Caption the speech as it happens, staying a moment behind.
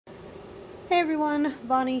Hey everyone,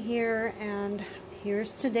 Bonnie here, and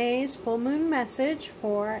here's today's full moon message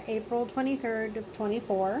for April 23rd of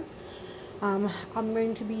 24. I'm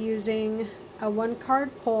going to be using a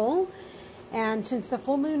one-card pull, and since the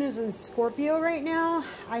full moon is in Scorpio right now,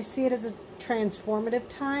 I see it as a transformative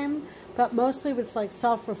time, but mostly with like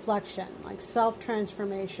self-reflection, like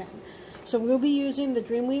self-transformation. So we'll be using the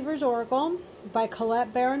Dreamweaver's Oracle by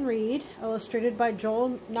Colette Baron Reid, illustrated by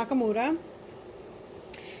Joel Nakamura.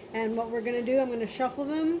 And what we're going to do, I'm going to shuffle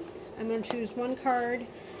them. I'm going to choose one card,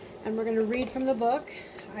 and we're going to read from the book.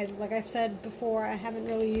 Like I've said before, I haven't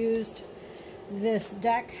really used this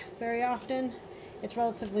deck very often. It's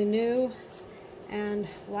relatively new, and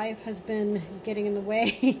life has been getting in the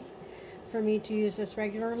way for me to use this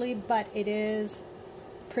regularly, but it is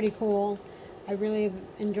pretty cool. I really have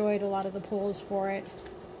enjoyed a lot of the pulls for it.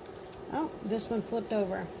 Oh, this one flipped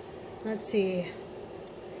over. Let's see.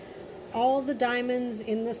 All the diamonds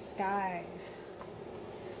in the sky.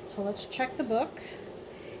 So let's check the book.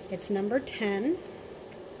 It's number 10.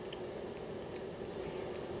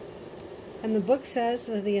 And the book says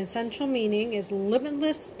that the essential meaning is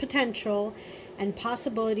limitless potential and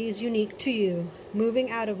possibilities unique to you,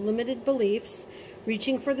 moving out of limited beliefs,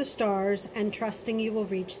 reaching for the stars, and trusting you will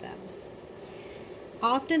reach them.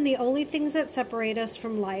 Often the only things that separate us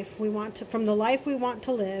from the life we want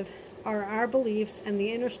to live are our beliefs and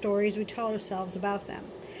the inner stories we tell ourselves about them.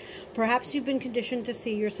 Perhaps you've been conditioned to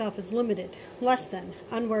see yourself as limited, less than,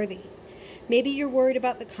 unworthy. Maybe you're worried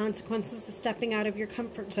about the consequences of stepping out of your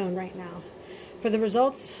comfort zone right now, for the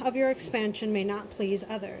results of your expansion may not please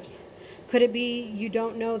others. Could it be you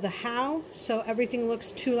don't know the how, so everything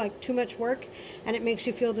looks like too much work and it makes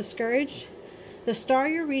you feel discouraged? The star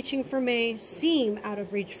you're reaching for may seem out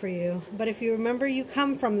of reach for you, but if you remember you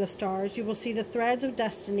come from the stars, you will see the threads of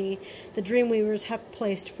destiny the Dreamweavers have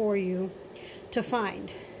placed for you to find.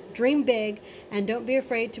 Dream big, and don't be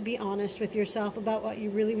afraid to be honest with yourself about what you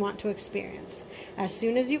really want to experience. As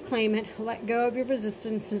soon as you claim it, let go of your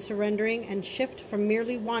resistance and surrendering, and shift from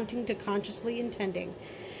merely wanting to consciously intending.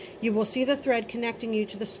 You will see the thread connecting you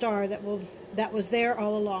to the star that was there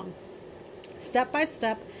all along. Step by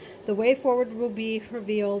step, the way forward will be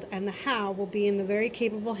revealed, and the how will be in the very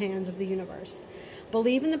capable hands of the universe.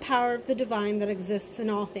 Believe in the power of the divine that exists in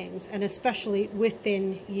all things, and especially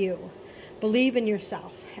within you. Believe in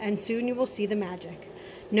yourself, and soon you will see the magic.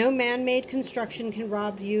 No man-made construction can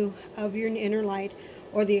rob you of your inner light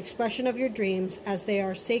or the expression of your dreams, as they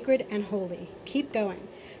are sacred and holy. Keep going.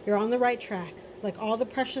 You're on the right track. Like all the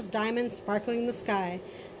precious diamonds sparkling in the sky,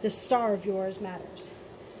 this star of yours matters.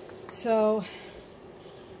 So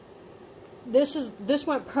this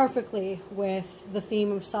went perfectly with the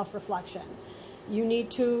theme of self-reflection. You need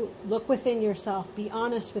to look within yourself, be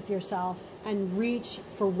honest with yourself, and reach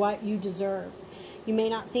for what you deserve. You may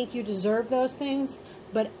not think you deserve those things,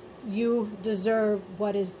 but you deserve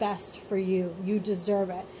what is best for you. You deserve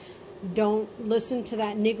it. Don't listen to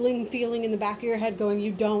that niggling feeling in the back of your head going,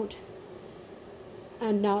 you don't,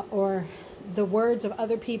 or the words of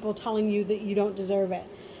other people telling you that you don't deserve it.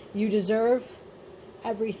 You deserve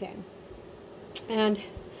everything. And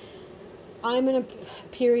I'm in a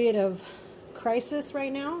period of crisis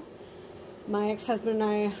right now. My ex-husband and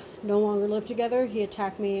I no longer live together. He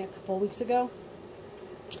attacked me a couple of weeks ago.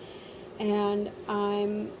 And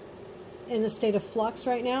I'm in a state of flux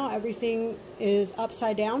right now. Everything is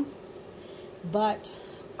upside down. But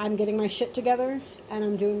I'm getting my shit together, and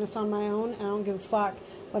I'm doing this on my own, and I don't give a fuck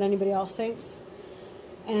what anybody else thinks.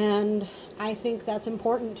 And I think that's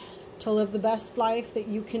important. To live the best life that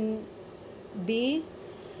you can be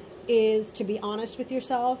is to be honest with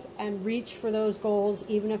yourself and reach for those goals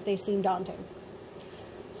even if they seem daunting.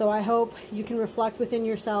 So I hope you can reflect within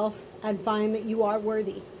yourself and find that you are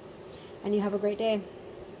worthy. And you have a great day.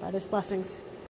 Brightest blessings.